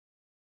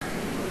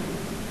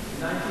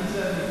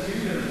1972,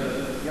 there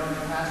was a young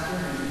pastor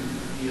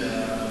who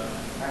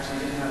actually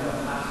didn't have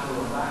a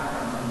pastoral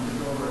background. He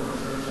took over a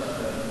church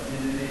at the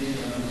invitation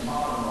of his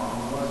father-in-law,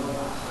 who was a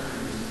pastor.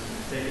 He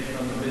was taken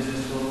from the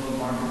business world of the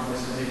marketplace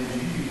and said, "Would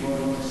you be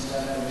willing to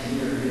step in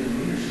here and get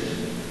leadership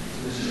to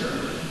this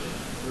church?"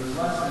 There was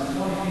less than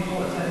 20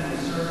 people attending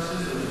the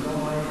services. There was no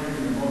money for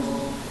the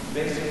most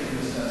basic of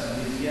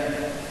necessities.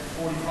 Yet,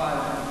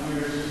 45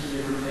 years,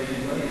 they were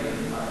taken later.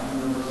 I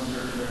remember this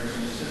church very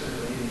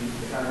specifically.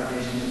 The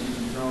congregation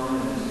has grown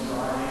and is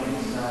thriving, and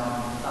it's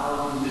now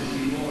thousands of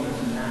people, and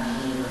it's a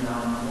nationally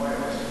renowned choir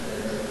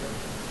there.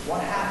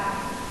 What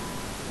happened?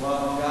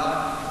 Well,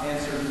 God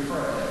answered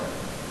prayer.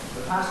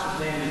 The pastor's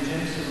name is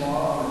Jim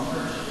Saval, and the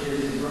church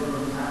is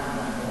Brooklyn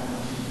Tabernacle,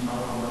 which is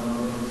probably one of the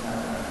Brooklyn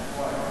Tabernacle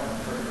choir.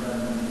 I've heard of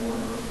them before.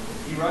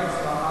 He writes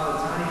about how the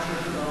tiny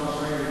church of Ellis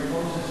Ray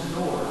closed its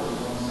doors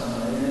one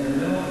Sunday, and in the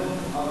middle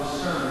of a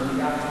sermon,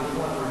 he got to a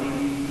point where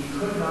he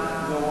could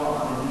not go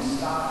on, and he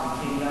stopped and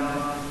came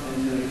down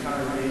into the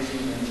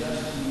congregation and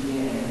just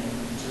began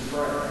to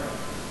pray.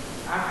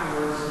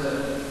 Afterwards, the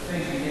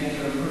things began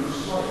to improve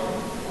slightly,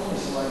 only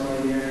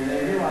slightly, and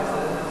they realized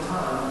that at the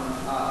time,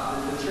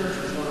 the church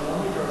was going to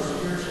only grow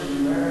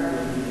spiritually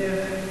numerically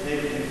if they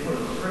could put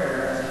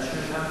prayer as a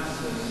true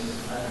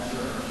emphasis at the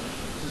church.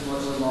 This is what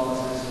the law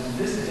says. And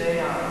this day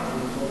on,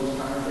 we close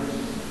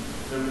congregations.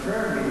 The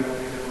prayer meeting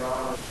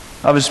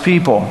of his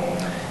people.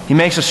 He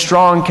makes a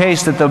strong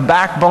case that the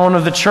backbone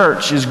of the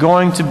church is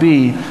going to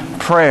be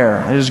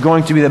prayer. It is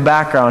going to be the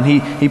background.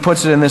 He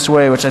puts it in this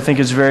way, which I think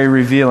is very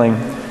revealing.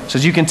 He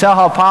says, you can tell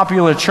how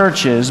popular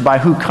church is by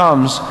who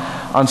comes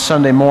on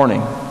Sunday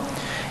morning.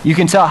 You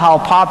can tell how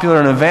popular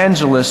an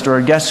evangelist or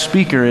a guest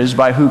speaker is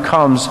by who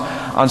comes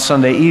on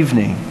Sunday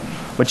evening.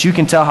 But you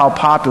can tell how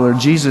popular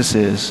Jesus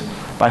is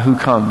by who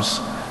comes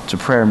to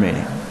prayer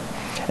meeting.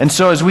 And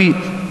so as we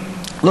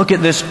look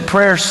at this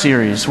prayer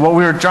series, what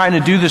we were trying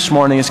to do this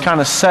morning is kind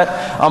of set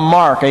a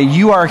mark, a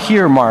 "you are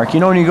here" mark. You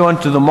know when you go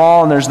into the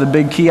mall and there's the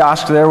big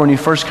kiosk there when you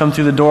first come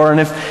through the door, and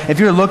if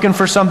you're looking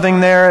for something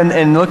there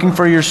and looking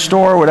for your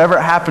store, whatever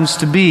it happens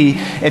to be,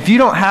 if you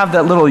don't have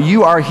that little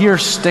 "you are here"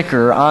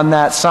 sticker on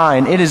that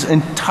sign, it is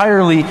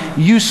entirely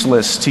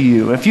useless to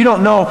you. If you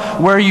don't know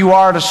where you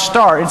are to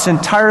start, it's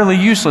entirely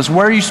useless.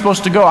 Where are you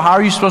supposed to go? How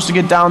are you supposed to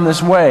get down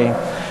this way?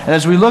 And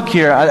as we look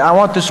here, I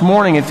want this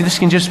morning, if this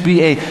can just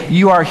be a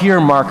 "you are here"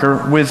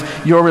 marker with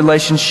your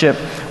relationship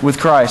with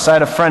Christ. I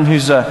had a friend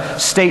who's a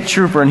state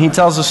trooper, and he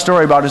tells a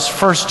story about his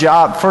first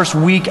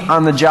week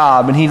on the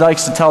job, and he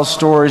likes to tell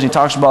stories. He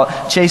talks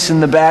about chasing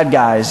the bad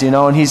guys,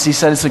 and he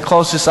said it's the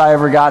closest I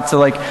ever got to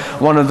like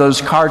one of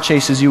those car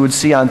chases you would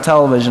see on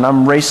television.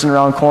 I'm racing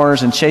around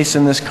corners and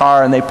chasing this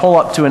car, and they pull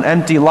up to an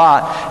empty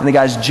lot, and the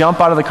guys jump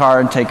out of the car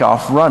and take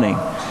off running.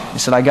 He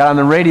said, I got on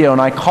the radio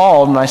and I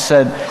called and I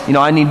said,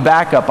 I need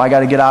backup. I got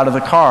to get out of the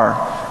car.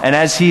 And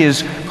as he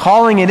is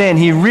calling it in,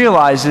 he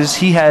realizes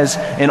he has,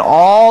 in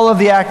all of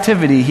the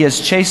activity, he has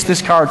chased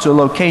this car to a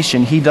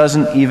location he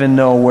doesn't even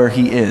know where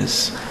he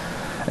is.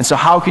 And so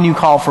how can you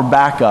call for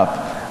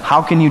backup?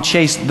 How can you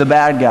chase the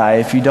bad guy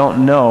if you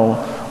don't know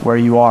where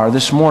you are?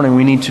 This morning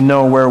we need to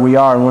know where we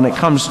are. And when it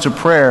comes to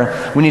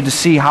prayer, we need to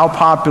see how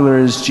popular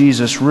is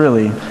Jesus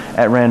really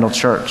at Randall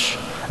Church.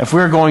 If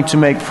we're going to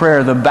make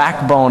prayer the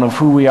backbone of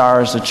who we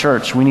are as a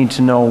church, we need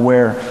to know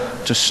where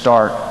to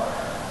start.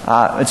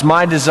 It's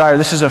my desire.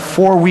 This is a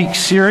 4-week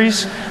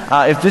series.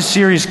 If this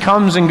series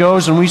comes and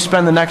goes and we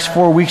spend the next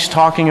 4 weeks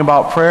talking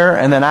about prayer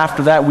and then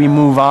after that we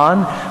move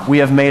on, we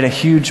have made a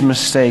huge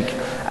mistake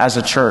as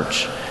a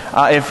church.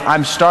 If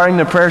I'm starting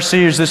the prayer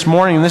series this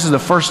morning and this is the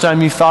first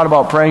time you've thought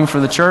about praying for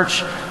the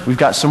church, we've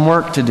got some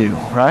work to do,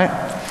 right?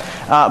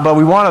 But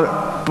we want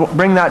to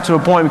bring that to a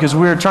point because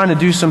we're trying to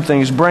do some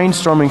things,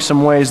 brainstorming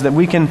some ways that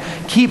we can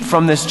keep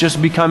from this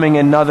just becoming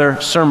another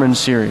sermon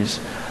series.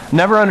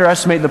 Never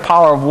underestimate the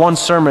power of one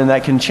sermon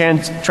that can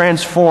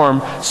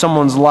transform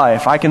someone's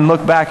life. I can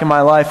look back in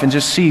my life and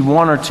just see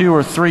 1 or 2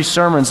 or 3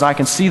 sermons, and I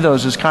can see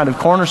those as kind of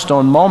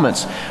cornerstone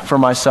moments for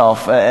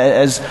myself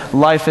as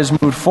life has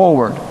moved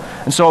forward.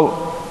 And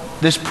so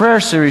this prayer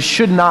series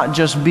should not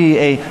just be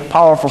a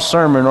powerful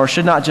sermon or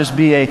should not just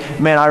be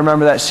man, I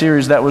remember that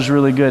series, that was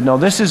really good. No,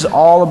 this is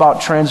all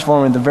about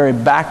transforming the very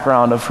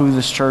background of who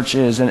this church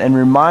is and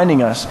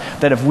reminding us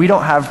that if we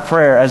don't have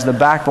prayer as the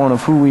backbone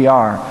of who we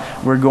are,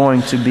 we're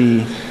going to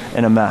be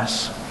in a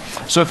mess.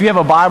 So if you have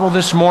a Bible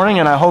this morning,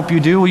 and I hope you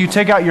do, will you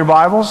take out your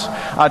Bibles?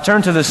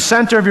 Turn to the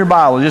center of your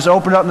Bible. Just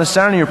open it up in the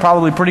center, and you're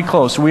probably pretty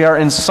close. We are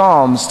in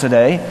Psalms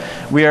today.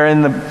 We are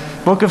in the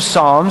book of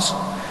Psalms.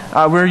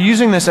 We're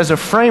using this as a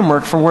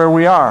framework for where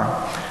we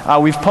are.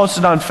 We've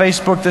posted on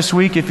Facebook this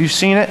week, if you've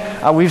seen it.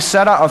 We've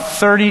set out a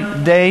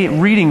 30-day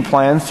reading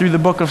plan through the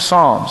book of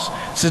Psalms.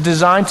 This is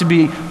designed to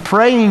be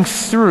praying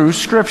through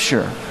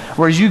Scripture.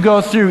 Whereas you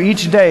go through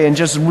each day and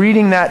just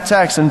reading that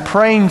text and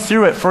praying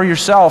through it for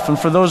yourself and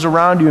for those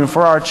around you and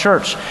for our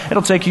church.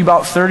 It'll take you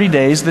about 30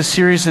 days. This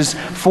series is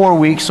 4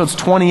 weeks, so it's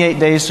 28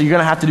 days, so you're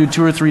going to have to do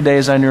 2 or 3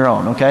 days on your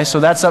own, okay? So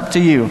that's up to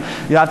you.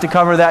 You have to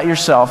cover that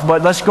yourself.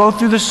 But let's go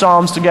through the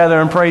Psalms together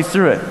and pray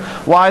through it.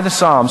 Why the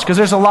Psalms? Because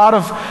there's a lot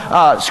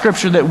of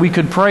scripture that we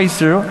could pray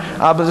through,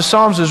 but the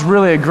Psalms is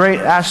really a great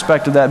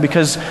aspect of that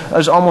because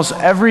there's almost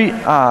every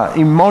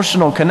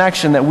emotional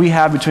connection that we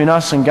have between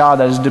us and God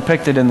that is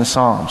depicted in the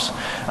Psalms.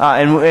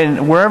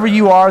 And wherever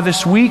you are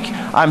this week,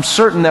 I'm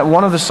certain that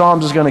one of the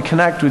Psalms is going to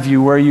connect with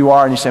you where you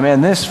are, and you say,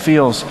 man, this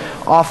feels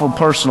awful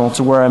personal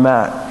to where I'm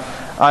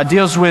at.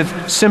 Deals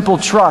with simple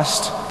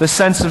trust, the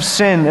sense of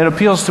sin. It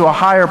appeals to a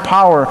higher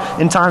power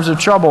in times of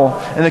trouble,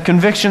 and the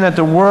conviction that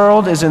the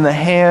world is in the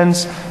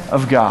hands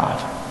of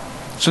God.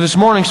 So this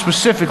morning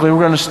specifically, we're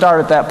going to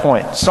start at that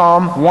point.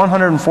 Psalm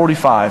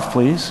 145,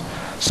 please.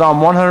 Psalm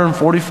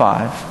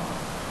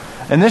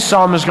 145. And this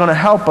psalm is going to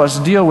help us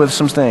deal with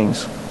some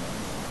things.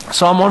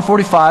 Psalm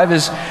 145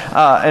 is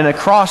an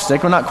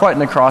acrostic, well, not quite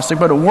an acrostic,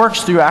 but it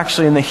works through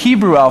actually in the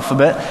Hebrew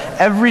alphabet,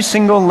 every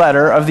single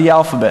letter of the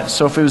alphabet.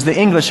 So if it was the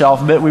English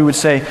alphabet, we would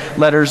say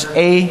letters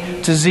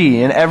A to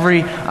Z, and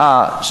every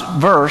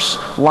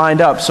verse lined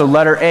up. So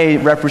letter A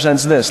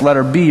represents this,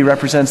 letter B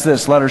represents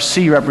this, letter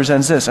C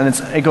represents this, and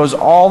it goes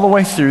all the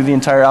way through the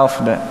entire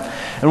alphabet.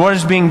 And what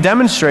is being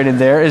demonstrated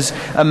there is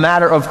a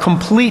matter of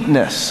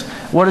completeness.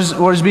 What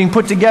is being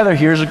put together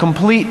here is a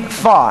complete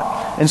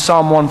thought in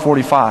Psalm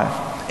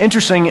 145.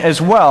 Interesting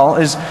as well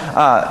is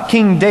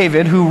King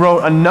David, who wrote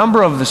a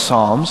number of the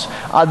Psalms.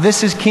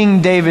 This is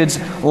King David's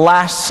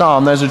last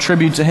psalm that is a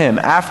tribute to him.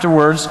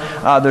 Afterwards,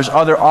 there's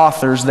other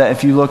authors that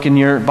if you look in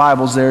your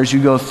Bibles there as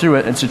you go through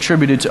it, it's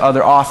attributed to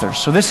other authors.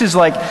 So this is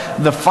like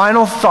the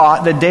final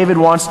thought that David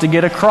wants to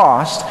get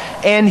across,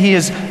 and he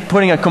is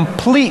putting a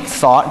complete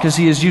thought because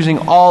he is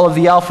using all of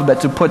the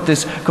alphabet to put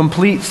this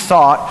complete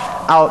thought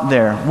out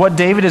there. What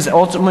David is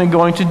ultimately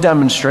going to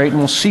demonstrate, and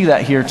we'll see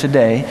that here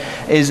today,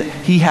 is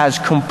he has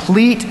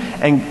complete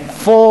and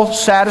full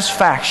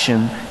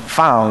satisfaction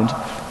found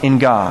in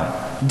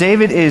God.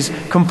 David is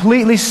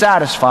completely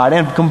satisfied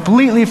and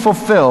completely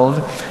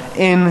fulfilled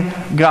in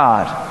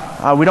God.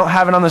 We don't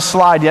have it on the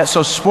slide yet,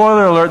 so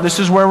spoiler alert, this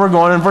is where we're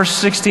going. In verse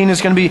 16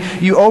 is going to be,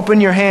 you open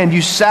your hand,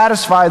 you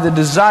satisfy the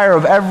desire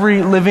of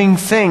every living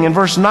thing. In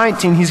verse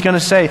 19, he's going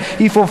to say,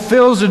 he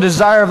fulfills the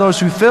desire of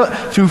those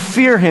who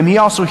fear him. He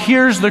also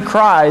hears the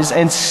cries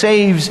and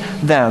saves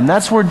them.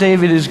 That's where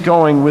David is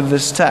going with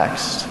this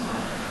text.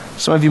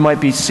 Some of you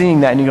might be seeing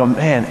that and you go,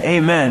 man,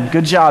 amen,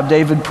 good job,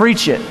 David,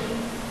 preach it.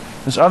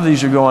 There's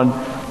others who are going,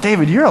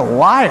 David, you're a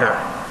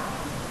liar.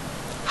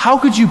 How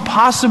could you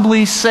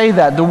possibly say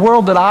that? The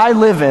world that I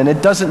live in,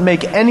 it doesn't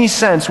make any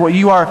sense what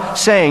you are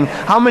saying.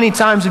 How many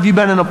times have you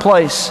been in a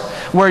place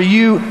where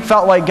you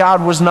felt like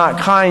God was not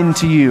kind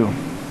to you?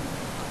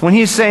 When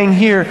he's saying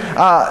here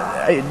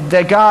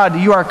that God,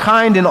 you are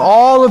kind in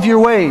all of your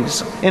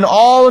ways, in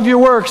all of your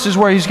works is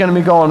where he's going to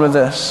be going with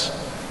this.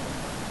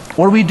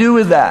 What do we do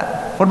with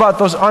that? What about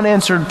those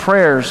unanswered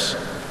prayers?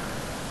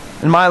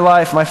 In my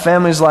life, my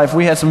family's life,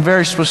 we had some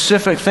very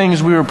specific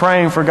things we were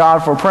praying for God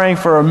for, praying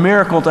for a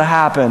miracle to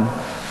happen.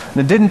 And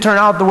it didn't turn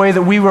out the way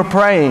that we were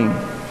praying.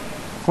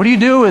 What do you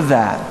do with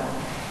that?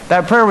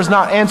 That prayer was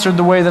not answered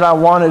the way that I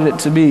wanted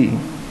it to be.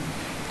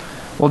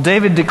 Well,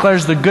 David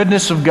declares the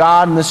goodness of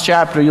God in this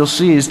chapter, you'll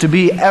see, is to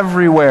be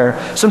everywhere.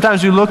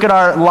 Sometimes we look at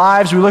our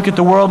lives, we look at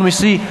the world, and we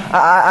see,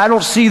 I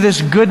don't see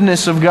this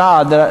goodness of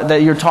God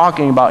that you're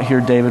talking about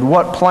here, David.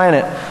 What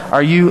planet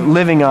are you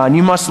living on?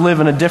 You must live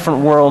in a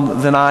different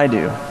world than I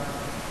do.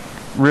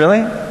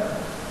 Really?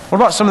 What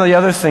about some of the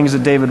other things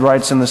that David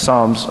writes in the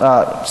Psalms?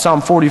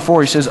 Psalm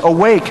 44, he says,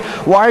 awake,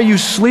 why are you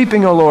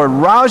sleeping, O Lord?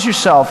 Rouse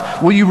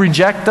yourself. Will you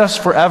reject us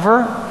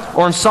forever?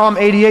 Or in Psalm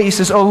 88, he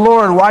says, O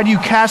Lord, why do you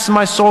cast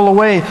my soul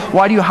away?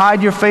 Why do you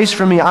hide your face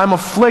from me? I'm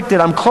afflicted.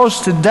 I'm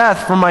close to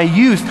death from my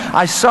youth.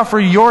 I suffer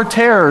your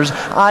terrors.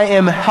 I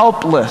am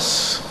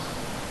helpless.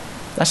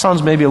 That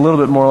sounds maybe a little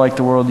bit more like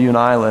the world you and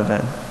I live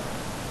in.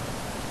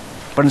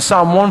 But in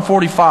Psalm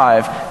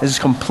 145, his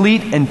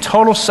complete and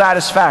total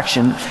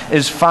satisfaction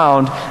is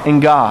found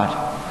in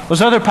God.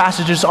 Those other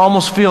passages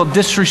almost feel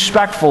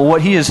disrespectful,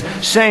 what he is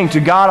saying to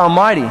God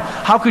Almighty.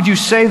 How could you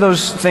say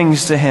those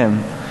things to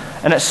him?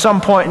 And at some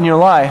point in your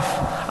life,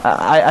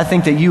 I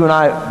think that you and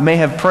I may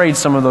have prayed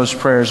some of those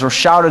prayers or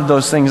shouted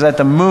those things at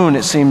the moon,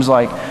 it seems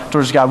like,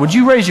 towards God. Would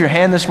you raise your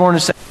hand this morning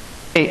and say,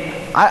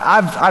 hey,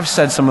 I've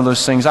said some of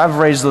those things. I've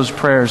raised those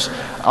prayers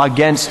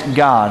against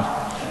God.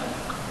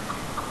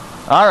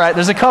 All right,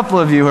 there's a couple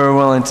of you who are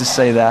willing to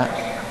say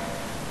that.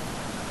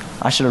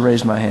 I should have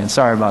raised my hand.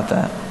 Sorry about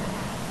that.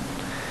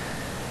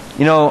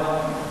 You know,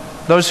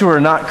 those who are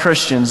not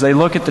Christians, they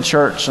look at the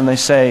church and they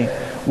say,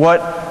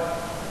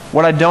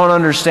 What I don't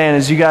understand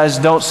is you guys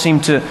don't seem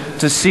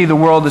to see the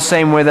world the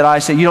same way that I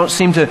see it. You don't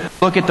seem to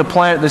look at the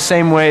planet the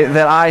same way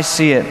that I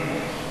see it.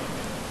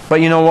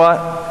 But you know what?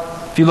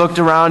 If you looked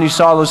around, you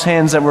saw those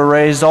hands that were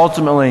raised,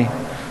 ultimately,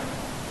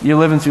 you're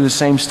living through the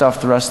same stuff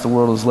the rest of the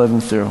world is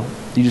living through.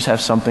 You just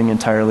have something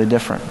entirely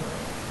different.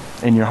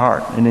 in your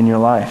heart and in your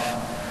life.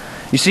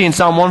 You see, in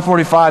Psalm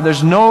 145,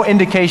 there's no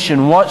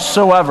indication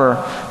whatsoever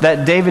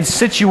that David's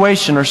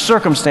situation or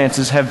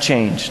circumstances have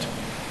changed.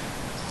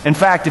 In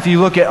fact, if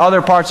you look at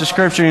other parts of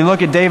Scripture and you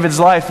look at David's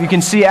life, you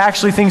can see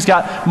actually things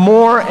got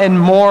more and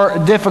more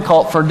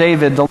difficult for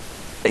David the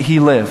life that he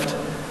lived.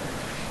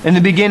 In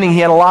the beginning, he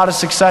had a lot of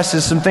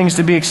successes, some things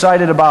to be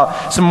excited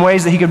about, some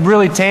ways that he could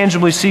really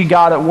tangibly see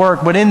God at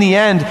work. But in the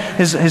end,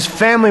 his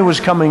family was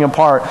coming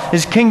apart.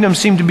 His kingdom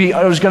seemed to be,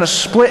 it was going to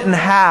split in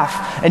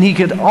half, and he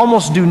could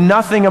almost do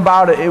nothing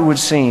about it, it would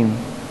seem.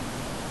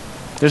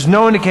 There's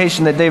no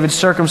indication that David's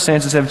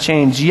circumstances have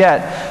changed,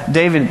 yet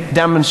David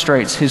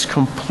demonstrates his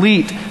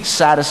complete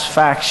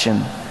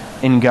satisfaction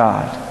in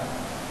God.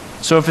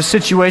 So if his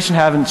situation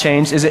hasn't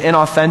changed, is it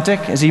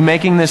inauthentic? Is he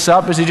making this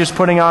up? Is he just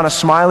putting on a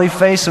smiley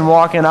face and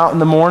walking out in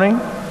the morning?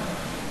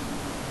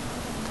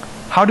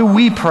 How do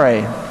we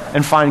pray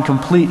and find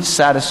complete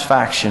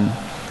satisfaction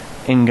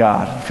in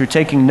God? If you're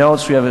taking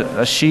notes, we have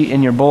a sheet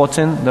in your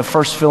bulletin. The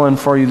first fill-in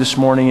for you this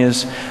morning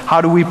is,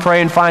 how do we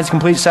pray and find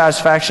complete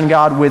satisfaction in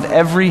God? With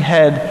every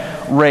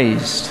head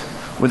raised.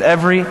 With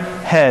every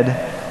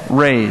head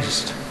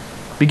raised.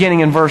 Beginning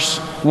in verse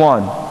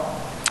 1.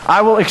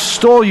 I will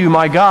extol you,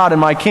 my God and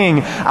my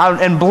King,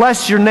 and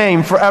bless your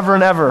name forever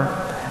and ever.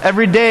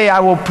 Every day I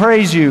will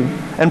praise you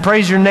and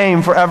praise your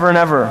name forever and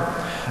ever.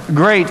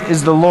 Great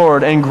is the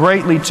Lord and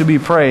greatly to be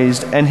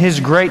praised, and His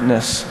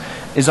greatness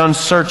is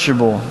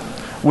unsearchable.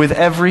 With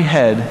every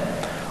head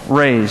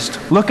raised.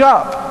 Look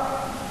up.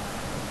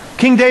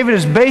 King David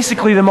is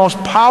basically the most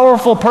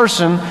powerful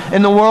person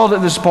in the world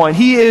at this point.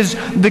 He is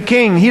the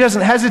king. He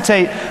doesn't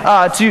hesitate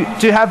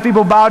to have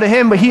people bow to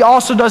him, but he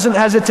also doesn't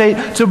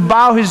hesitate to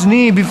bow his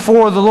knee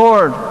before the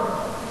Lord.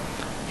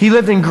 He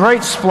lived in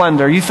great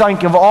splendor. You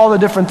think of all the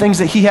different things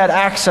that he had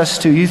access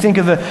to. You think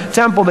of the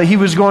temple that he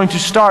was going to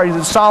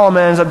start.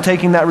 Solomon ends up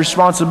taking that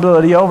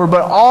responsibility over.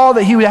 But all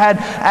that he had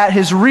at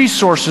his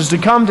resources to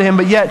come to him,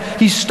 but yet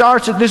he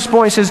starts at this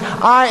point and says,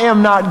 I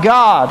am not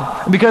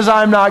God. Because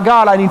I am not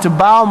God, I need to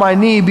bow my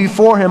knee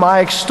before him.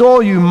 I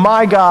extol you,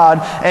 my God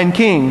and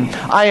King.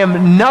 I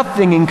am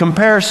nothing in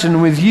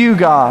comparison with you,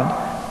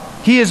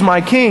 God. He is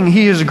my King.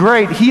 He is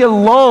great. He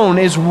alone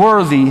is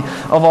worthy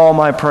of all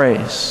my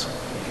praise.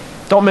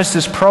 Don't miss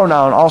this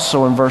pronoun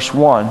also in verse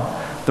 1,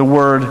 the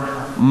word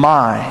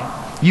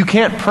my. You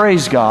can't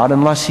praise God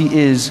unless He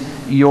is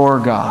your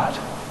God.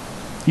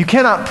 You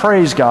cannot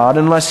praise God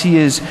unless He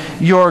is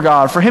your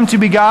God. For Him to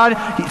be God,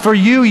 for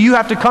you, you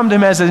have to come to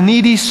Him as a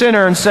needy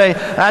sinner and say,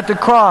 at the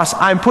cross,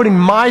 I'm putting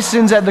my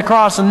sins at the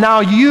cross, and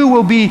now you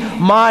will be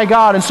my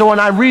God. And so when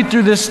I read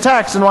through this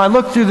text, and when I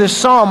look through this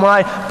psalm, when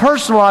I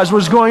personalize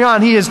what's going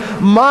on, He is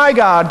my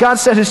God. God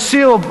set His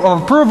seal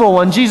of approval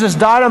when Jesus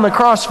died on the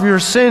cross for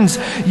your sins.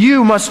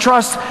 You must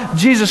trust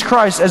Jesus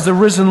Christ as the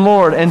risen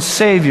Lord and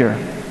Savior.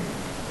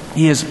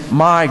 He is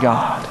my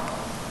God.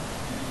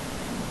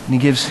 And He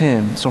gives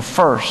Him. So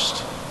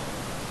first,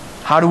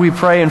 how do we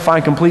pray and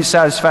find complete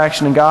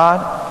satisfaction in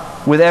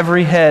God? With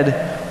every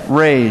head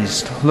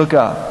raised. Look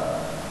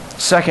up.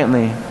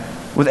 Secondly,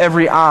 with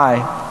every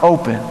eye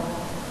open.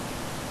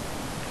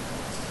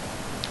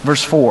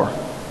 Verse 4.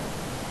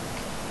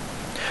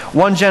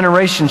 One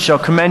generation shall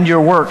commend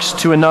your works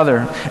to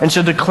another, and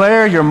shall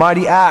declare your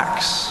mighty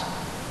acts.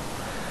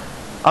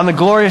 On the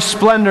glorious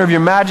splendor of your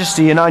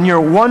majesty and on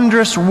your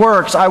wondrous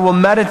works I will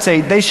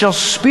meditate. They shall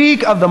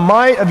speak of the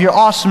might of your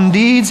awesome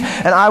deeds,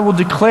 and I will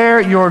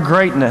declare your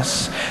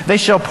greatness. They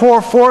shall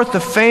pour forth the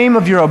fame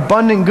of your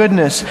abundant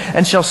goodness,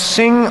 and shall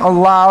sing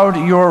aloud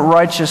your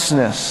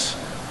righteousness.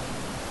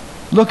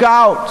 Look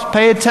out.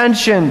 Pay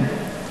attention.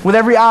 With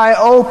every eye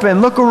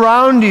open, look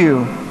around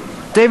you.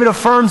 David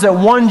affirms that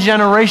one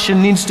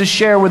generation needs to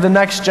share with the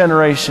next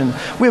generation.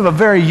 We have a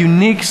very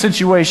unique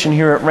situation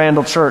here at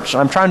Randall Church.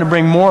 I'm trying to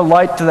bring more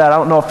light to that. I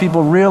don't know if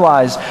people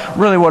realize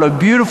really what a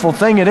beautiful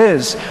thing it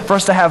is for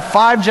us to have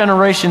 5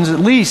 generations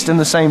at least in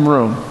the same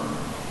room.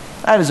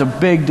 That is a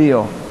big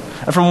deal.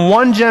 And from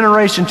one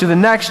generation to the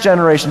next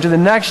generation to the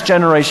next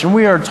generation,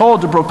 we are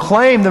told to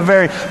proclaim the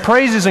very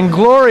praises and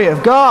glory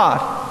of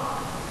God.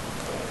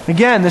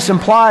 Again, this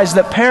implies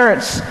that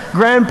parents,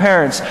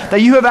 grandparents,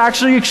 that you have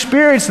actually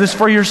experienced this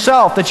for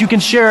yourself, that you can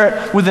share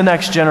it with the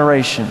next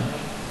generation.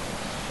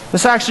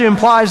 This actually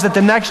implies that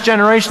the next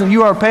generation, that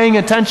you are paying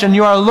attention,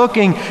 you are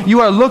looking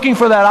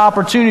for that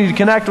opportunity to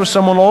connect with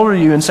someone older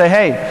than you and say,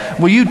 hey,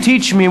 will you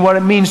teach me what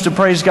it means to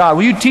praise God?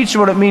 Will you teach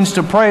me what it means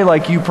to pray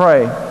like you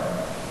pray?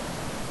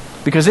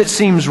 Because it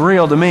seems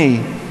real to me,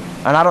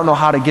 and I don't know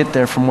how to get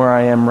there from where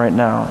I am right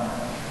now.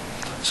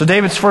 So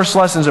David's first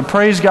lesson is to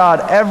praise God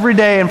every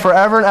day and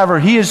forever and ever.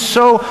 He is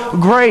so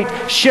great.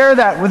 Share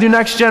that with your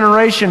next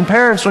generation.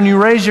 Parents, when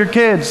you raise your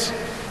kids,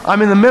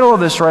 I'm in the middle of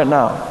this right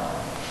now.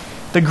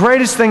 The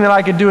greatest thing that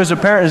I could do as a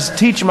parent is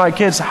teach my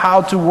kids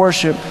how to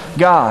worship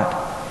God.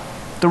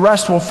 The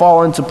rest will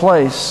fall into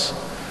place.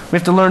 We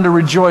have to learn to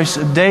rejoice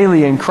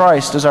daily in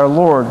Christ as our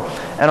Lord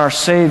and our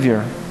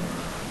Savior.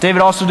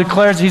 David also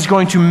declares that he's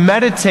going to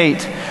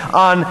meditate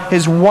on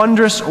His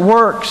wondrous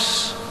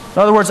works.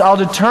 In other words, I'll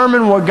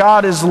determine what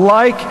God is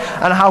like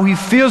and how He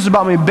feels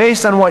about me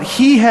based on what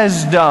He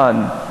has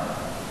done.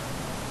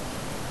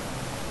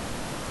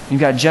 You've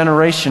got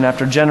generation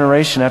after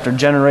generation after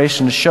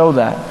generation to show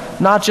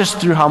that. Not just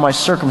through how my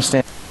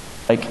circumstances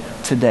are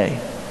like today.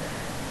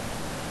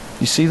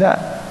 You see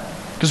that?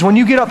 Because when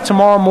you get up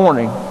tomorrow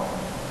morning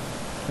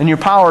and your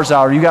power's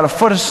out, or you got a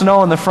foot of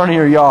snow in the front of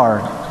your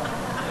yard,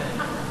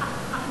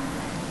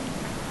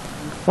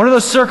 what are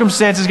those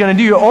circumstances going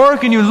to do? Or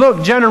can you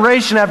look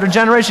generation after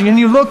generation, and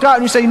you look out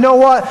and you say, you know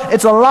what?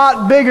 It's a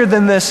lot bigger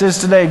than this is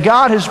today.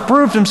 God has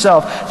proved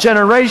Himself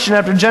generation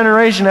after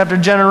generation after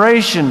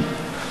generation.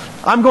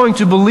 I'm going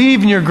to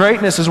believe in your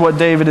greatness, is what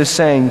David is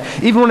saying.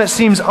 Even when it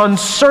seems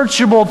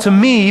unsearchable to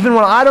me, even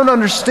when I don't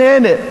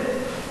understand it,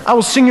 I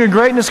will sing your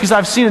greatness because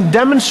I've seen it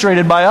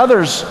demonstrated by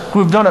others who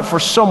have done it for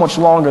so much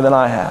longer than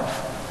I have.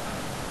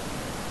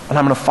 And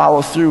I'm going to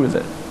follow through with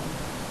it.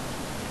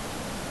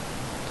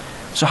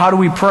 So how do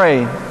we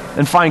pray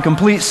and find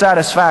complete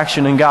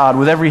satisfaction in God?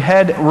 With every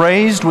head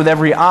raised, with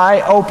every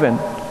eye open,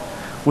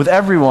 with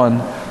everyone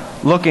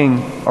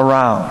looking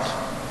around.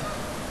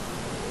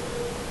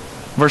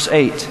 Verse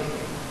 8.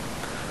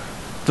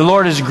 The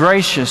Lord is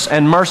gracious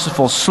and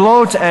merciful,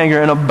 slow to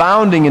anger, and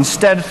abounding in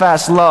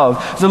steadfast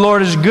love. The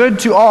Lord is good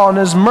to all, and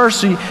His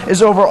mercy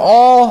is over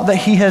all that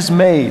He has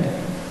made.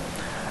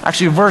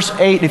 Actually, verse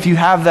 8, if you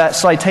have that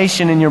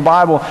citation in your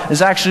Bible,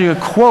 is actually a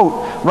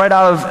quote right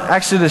out of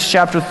Exodus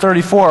chapter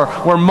 34,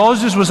 where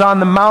Moses was on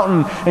the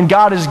mountain and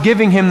God is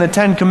giving him the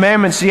Ten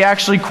Commandments. He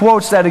actually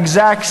quotes that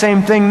exact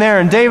same thing there,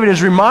 and David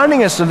is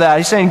reminding us of that.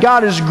 He's saying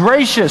God is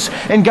gracious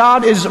and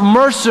God is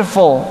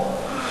merciful.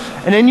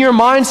 And in your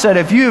mindset,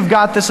 if you have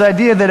got this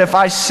idea that if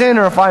I sin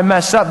or if I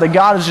mess up, that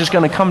God is just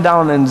going to come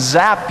down and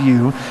zap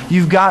you,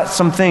 you've got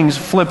some things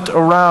flipped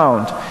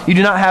around. You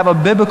do not have a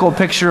biblical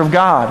picture of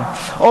God.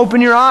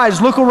 Open your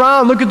eyes, look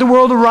around, look at the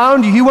world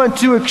around you. He went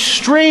to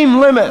extreme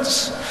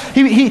limits.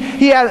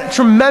 He had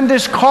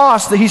tremendous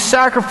cost that He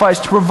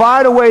sacrificed to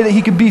provide a way that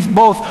He could be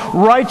both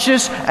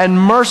righteous and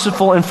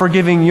merciful in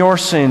forgiving your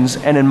sins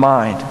and in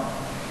mine.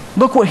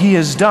 Look what He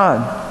has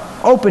done.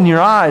 Open your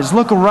eyes,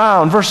 look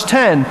around. Verse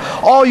 10,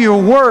 all your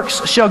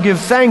works shall give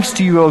thanks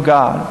to you, O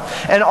God,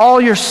 and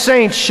all your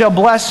saints shall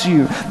bless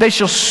you. They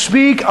shall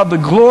speak of the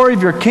glory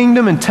of your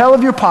kingdom and tell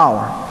of your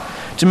power,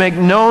 to make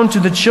known to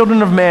the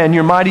children of man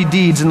your mighty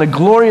deeds and the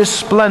glorious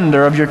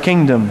splendor of your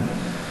kingdom.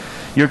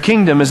 Your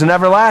kingdom is an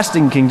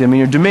everlasting kingdom, and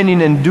your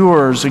dominion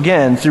endures,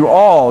 again, through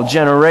all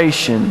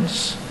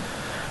generations.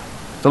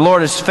 The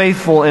Lord is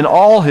faithful in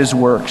all His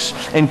works,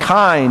 and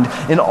kind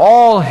in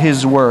all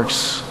His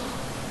works.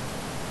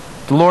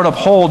 The Lord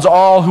upholds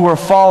all who are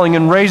falling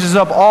and raises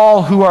up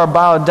all who are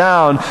bowed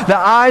down. The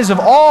eyes of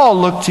all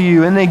look to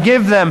you, and they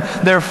give them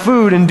their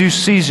food in due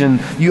season.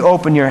 You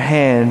open your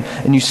hand,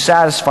 and you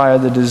satisfy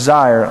the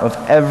desire of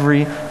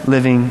every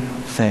living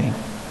thing.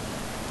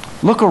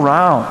 Look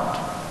around.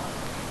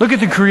 Look at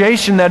the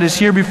creation that is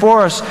here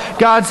before us.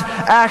 God's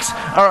acts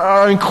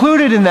are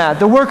included in that.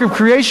 The work of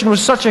creation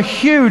was such a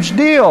huge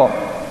deal.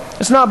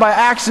 It's not by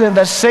accident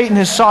that Satan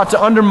has sought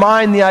to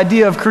undermine the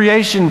idea of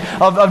creation,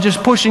 of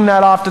just pushing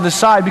that off to the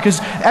side, because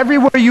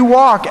everywhere you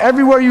walk,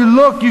 everywhere you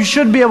look, you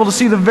should be able to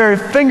see the very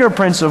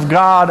fingerprints of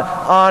God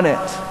on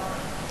it.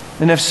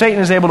 And if Satan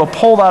is able to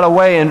pull that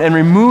away and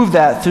remove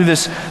that through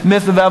this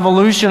myth of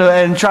evolution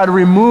and try to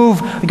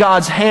remove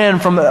God's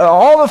hand from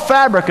all the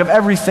fabric of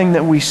everything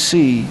that we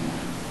see,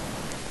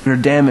 we're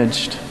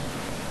damaged.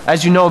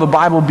 As you know, the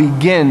Bible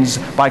begins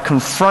by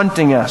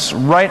confronting us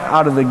right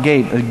out of the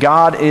gate that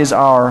God is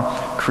our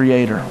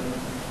Creator.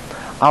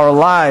 Our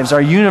lives,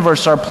 our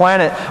universe, our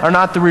planet are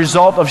not the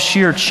result of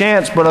sheer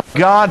chance, but of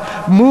God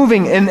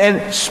moving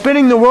and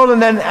spinning the world and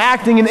then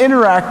acting and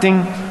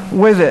interacting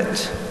with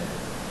it.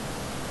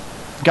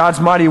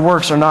 God's mighty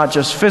works are not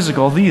just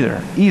physical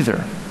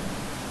either.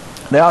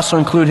 They also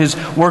include His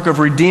work of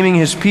redeeming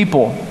His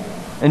people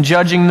and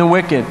judging the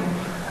wicked.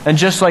 And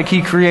just like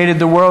He created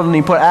the world and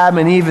He put Adam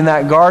and Eve in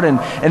that garden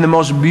in the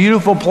most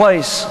beautiful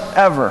place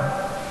ever,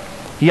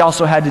 He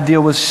also had to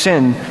deal with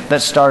sin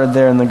that started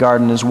there in the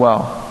garden as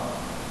well.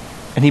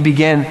 And He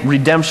began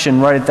redemption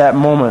right at that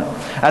moment.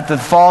 At the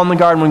fall in the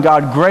garden, when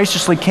God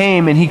graciously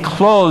came and He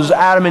clothed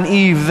Adam and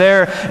Eve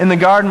there in the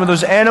garden with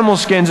those animal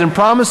skins and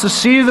promised the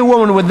seed of the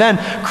woman would then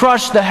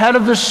crush the head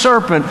of the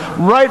serpent.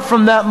 Right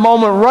from that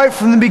moment, right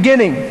from the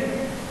beginning,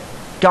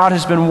 God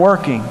has been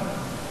working.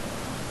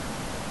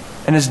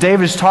 And as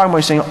David is talking about,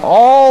 he's saying,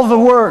 all the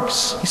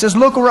works. He says,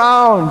 look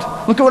around.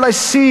 Look at what I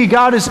see.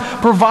 God is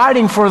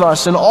providing for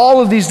us in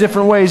all of these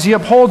different ways. He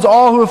upholds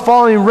all who have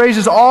fallen. He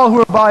raises all who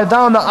are bowed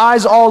down. The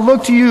eyes all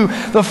look to you.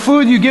 The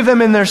food you give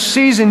them in their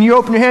season. You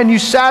open your hand. You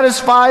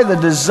satisfy the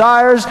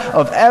desires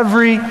of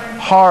every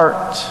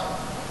heart.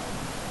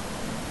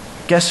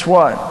 Guess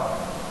what?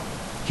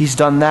 He's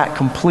done that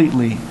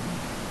completely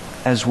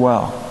as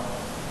well.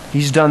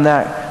 He's done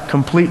that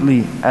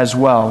completely as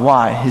well.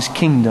 Why? His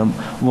kingdom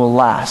will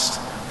last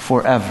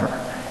forever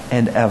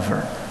and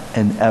ever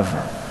and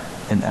ever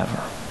and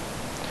ever.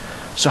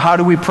 So how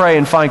do we pray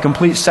and find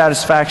complete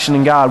satisfaction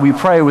in God? We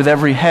pray with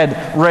every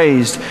head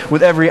raised,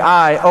 with every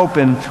eye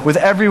open, with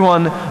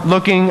everyone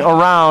looking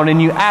around,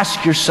 and you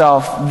ask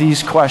yourself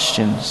these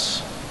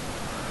questions.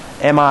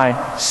 Am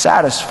I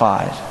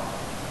satisfied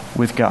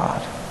with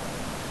God?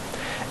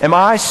 Am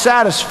I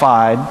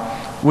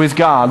satisfied with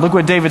God? Look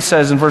what David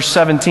says in verse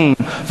 17.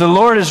 The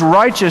Lord is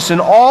righteous in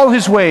all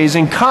His ways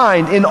and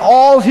kind in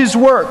all His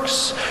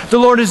works. The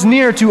Lord is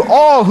near to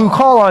all who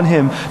call on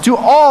Him, to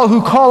all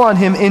who call on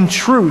Him in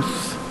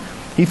truth.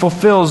 He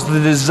fulfills the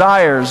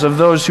desires of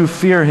those who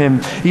fear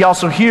Him. He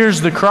also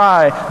hears their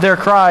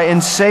cry,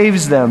 and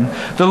saves them.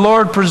 The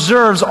Lord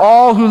preserves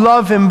all who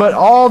love Him, but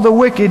all the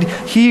wicked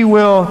He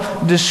will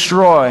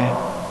destroy.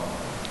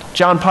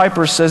 John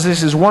Piper says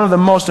this is one of the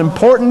most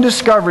important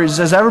discoveries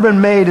that has ever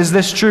been made is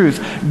this truth.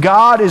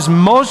 God is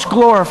most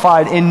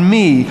glorified in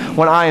me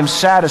when I am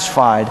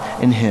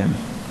satisfied in Him.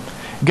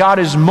 God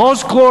is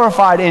most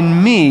glorified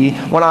in me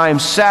when I am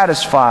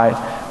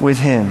satisfied with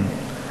Him.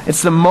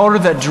 It's the motor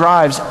that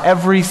drives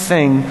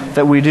everything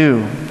that we do.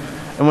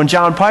 And when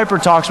John Piper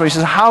talks about it, he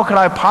says, how could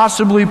I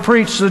possibly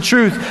preach the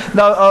truth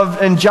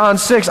in John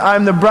 6, I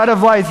am the bread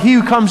of life. He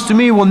who comes to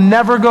me will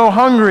never go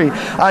hungry,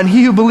 and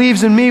he who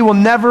believes in me will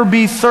never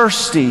be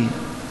thirsty.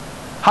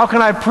 How can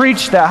I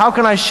preach that? How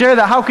can I share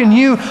that? How can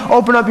you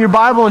open up your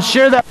Bible and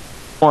share that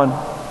with one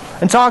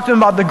and talk to them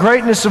about the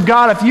greatness of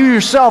God if you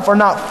yourself are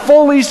not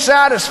fully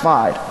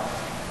satisfied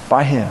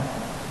by Him?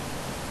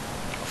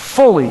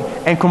 Fully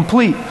and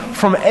complete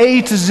from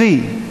A to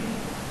Z,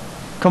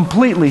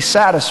 completely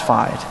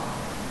satisfied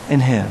in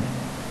Him.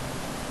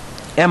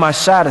 Am I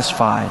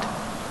satisfied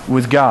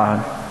with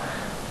God?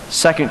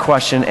 Second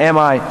question, am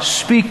I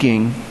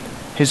speaking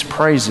His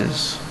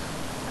praises?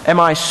 Am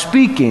I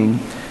speaking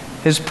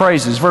His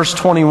praises? Verse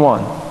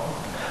 21.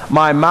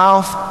 My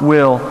mouth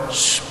will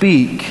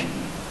speak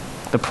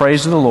the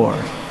praise of the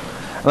Lord.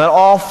 Let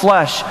all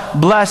flesh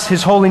bless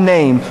His holy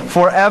name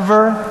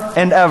forever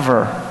and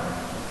ever.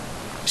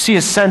 See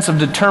a sense of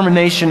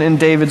determination in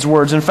David's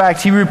words. In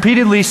fact, he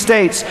repeatedly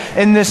states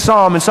in this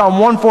psalm, in Psalm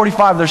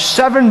 145, there's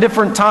 7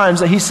 different times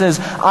that he says,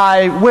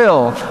 I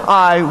will,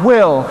 I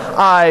will,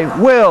 I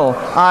will,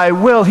 I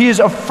will. He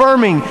is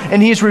affirming,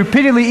 and he is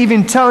repeatedly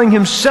even telling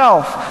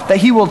himself that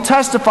he will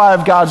testify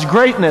of God's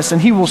greatness and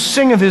he will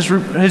sing of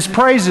His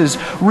praises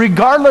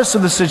regardless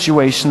of the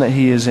situation that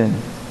he is in.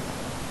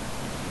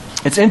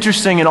 It's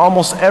interesting in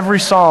almost every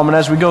psalm, and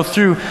as we go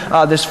through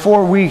this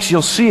 4 weeks,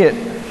 you'll see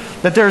it,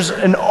 that there's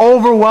an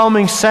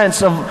overwhelming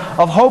sense of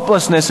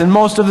hopelessness in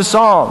most of the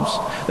Psalms.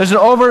 There's an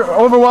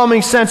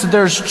overwhelming sense that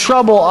there's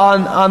trouble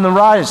on the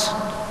rise.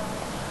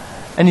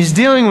 And he's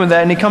dealing with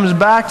that, and he comes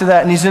back to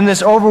that, and he's in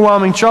this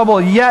overwhelming trouble.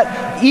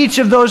 Yet, each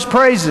of those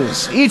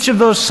praises, each of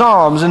those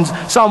Psalms, and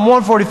Psalm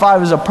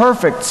 145 is a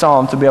perfect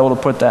Psalm to be able to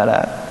put that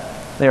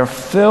at. They are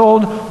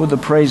filled with the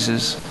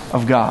praises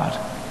of God,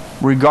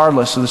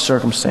 regardless of the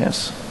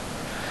circumstance.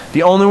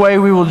 The only way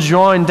we will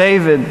join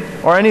David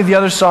or any of the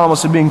other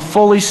psalmists in being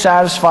fully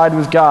satisfied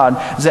with God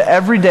is that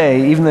every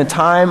day, even the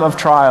time of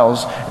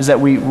trials, is that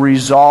we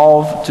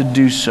resolve to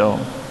do so.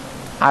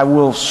 I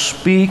will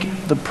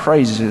speak the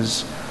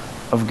praises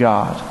of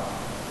God.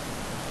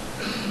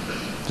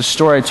 The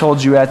story I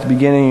told you at the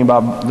beginning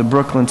about the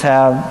Brooklyn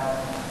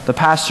Tab, the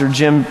pastor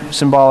Jim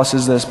Cymbala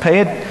says this,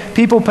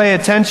 people pay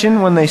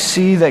attention when they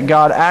see that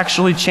God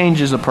actually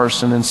changes a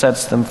person and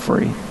sets them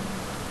free.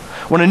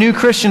 When a new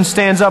Christian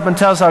stands up and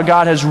tells how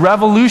God has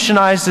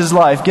revolutionized his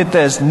life, get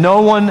this,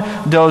 no one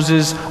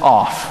dozes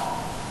off.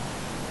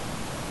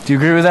 Do you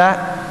agree with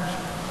that?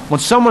 When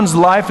someone's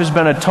life has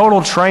been a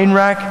total train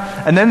wreck,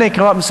 and then they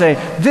come up and say,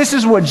 this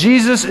is what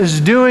Jesus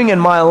is doing in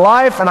my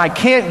life, and I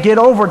can't get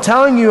over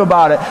telling you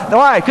about it.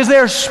 Why? Because they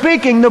are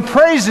speaking the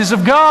praises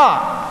of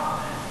God.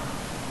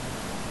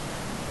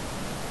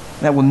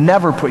 That will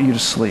never put you to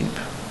sleep.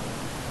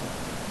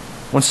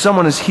 When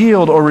someone is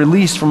healed or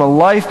released from a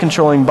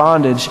life-controlling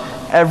bondage,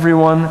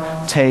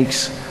 everyone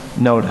takes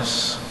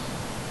notice.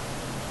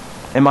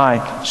 Am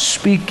I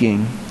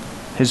speaking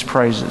His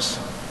praises?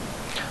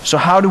 So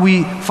how do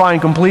we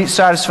find complete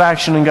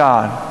satisfaction in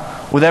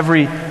God? With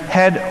every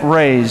head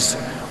raised,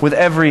 with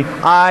every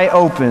eye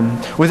open,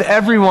 with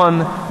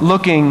everyone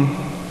looking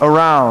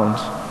around.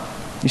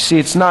 You see,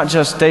 it's not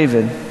just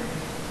David.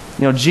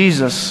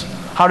 Jesus.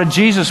 How did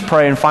Jesus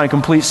pray and find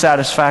complete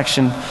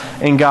satisfaction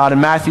in God? In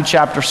Matthew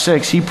chapter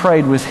 6, He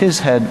prayed with His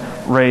head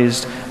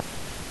raised.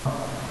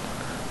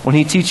 When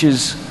He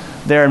teaches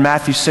there in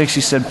Matthew 6,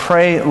 He said,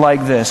 pray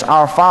like this,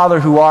 Our Father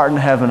who art in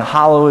heaven,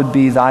 hallowed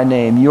be Thy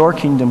name. Your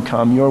kingdom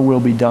come, Your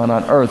will be done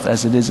on earth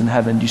as it is in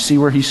heaven. Do you see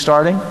where He's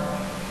starting?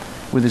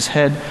 With His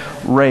head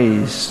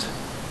raised.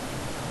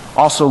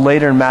 Also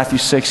later in Matthew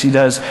 6, He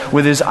does,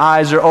 with His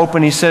eyes are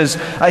open, He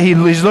says,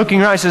 He's looking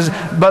around, He says,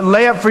 but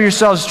lay up for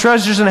yourselves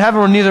treasures in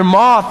heaven where neither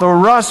moth or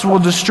rust will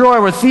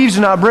destroy, where thieves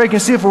do not break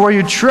and steal, for where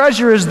your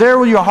treasure is, there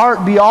will your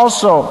heart be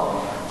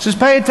also. He says,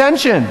 pay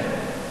attention.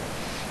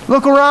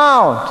 Look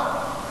around.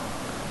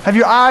 Have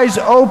your eyes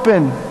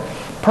open.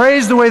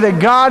 Praise the way that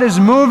God is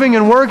moving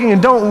and working,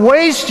 and don't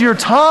waste your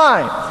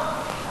time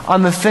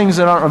on the things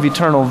that aren't of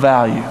eternal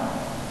value.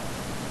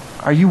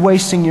 Are you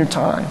wasting your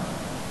time?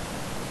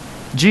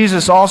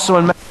 Jesus also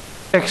in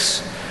Matthew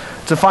 6,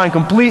 to find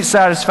complete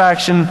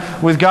satisfaction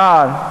with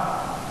God,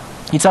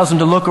 He tells them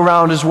to look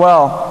around as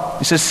well.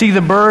 He says, see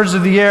the birds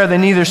of the air, they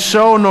neither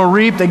sow nor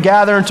reap, they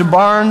gather into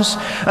barns,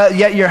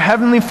 yet your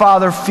heavenly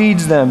Father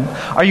feeds them.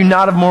 Are you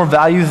not of more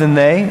value than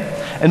they?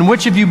 And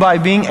which of you by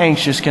being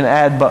anxious can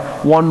add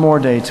but one more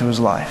day to his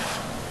life?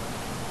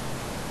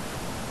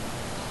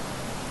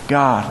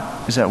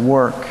 God is at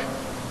work.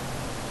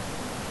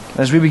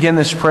 As we begin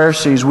this prayer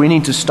series, we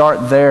need to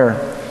start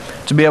there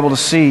to be able to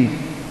see.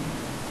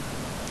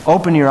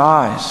 Open your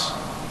eyes.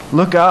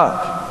 Look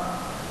up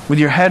with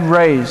your head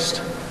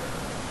raised.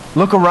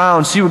 Look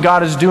around. See what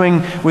God is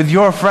doing with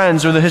your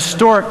friends or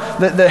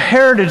the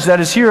heritage that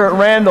is here at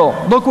Randall.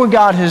 Look what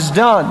God has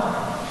done.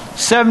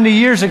 70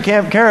 years at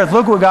Camp Kerith.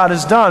 Look what God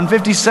has done.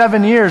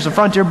 57 years at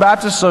Frontier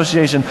Baptist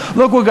Association.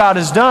 Look what God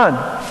has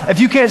done. If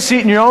you can't see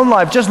it in your own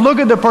life, just look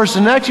at the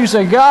person next to you and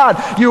say,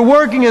 God, you're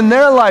working in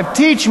their life.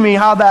 Teach me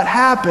how that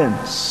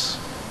happens.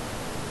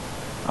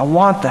 I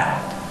want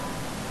that.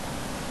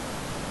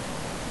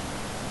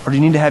 Or do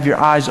you need to have your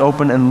eyes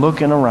open and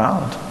looking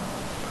around?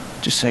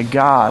 Just say,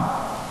 God,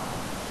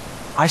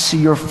 I see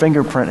your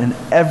fingerprint in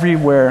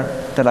everywhere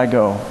that I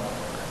go,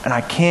 and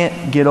I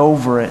can't get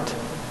over it.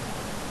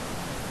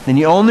 And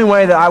the only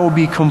way that I will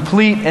be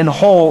complete and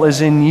whole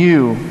is in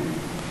you.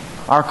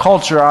 Our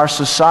culture, our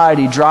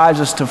society drives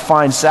us to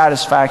find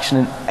satisfaction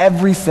in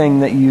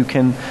everything that you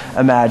can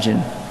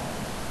imagine.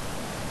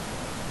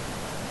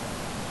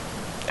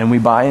 And we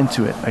buy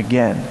into it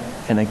again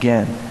and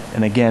again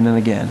and again and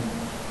again.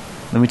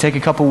 Then we take a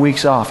couple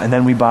weeks off and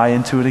then we buy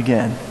into it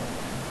again.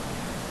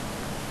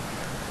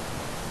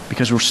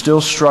 Because we're still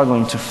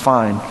struggling to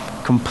find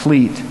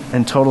complete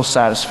and total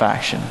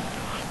satisfaction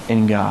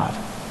in God.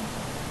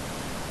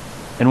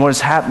 And what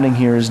is happening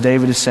here is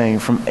David is saying,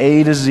 from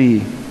A to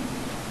Z,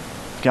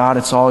 God,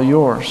 it's all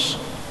yours.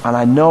 And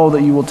I know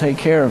that you will take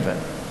care of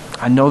it.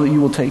 I know that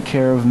you will take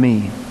care of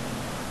me.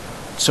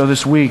 So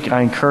this week,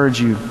 I encourage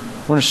you,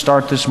 we're going to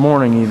start this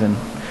morning even.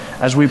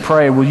 As we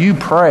pray, will you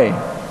pray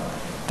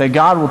that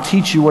God will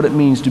teach you what it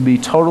means to be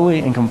totally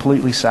and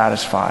completely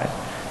satisfied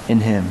in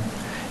Him?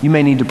 You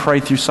may need to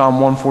pray through Psalm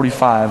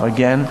 145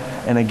 again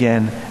and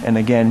again and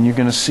again. And you're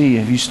going to see,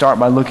 if you start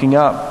by looking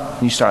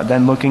up, you start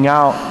then looking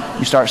out,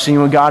 you start seeing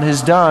what God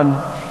has done,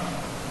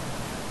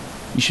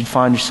 you should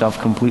find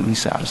yourself completely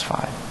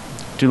satisfied.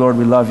 Dear Lord,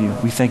 we love you.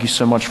 We thank you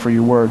so much for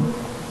your word.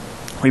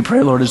 We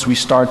pray, Lord, as we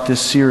start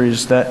this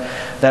series,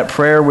 that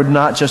prayer would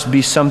not just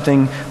be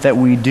something that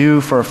we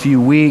do for a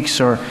few weeks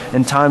or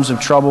in times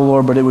of trouble,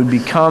 Lord, but it would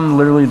become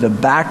literally the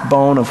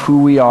backbone of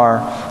who we are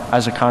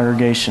as a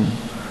congregation.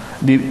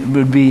 It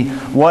would be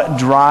what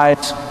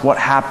drives what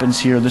happens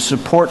here, the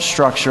support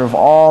structure of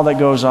all that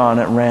goes on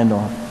at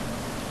Randall.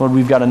 Lord,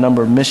 we've got a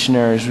number of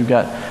missionaries. We've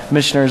got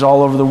missionaries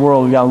all over the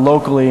world. We've got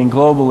locally and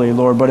globally,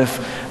 Lord. But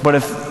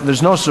if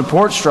there's no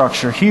support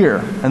structure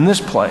here in this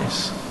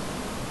place,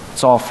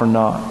 it's all for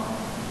naught.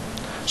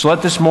 So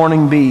let this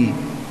morning be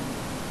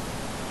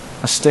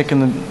a stick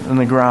in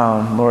the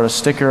ground, Lord, a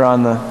sticker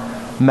on the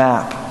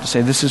map to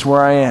say, this is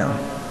where I am.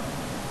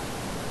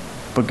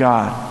 But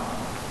God,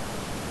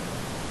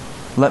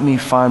 let me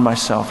find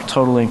myself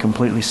totally and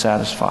completely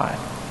satisfied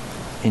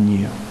in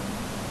you.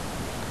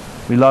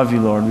 We love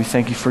you, Lord. We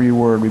thank you for your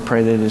word. We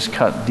pray that it is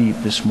cut deep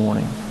this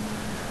morning.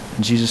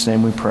 In Jesus'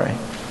 name we pray.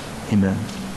 Amen.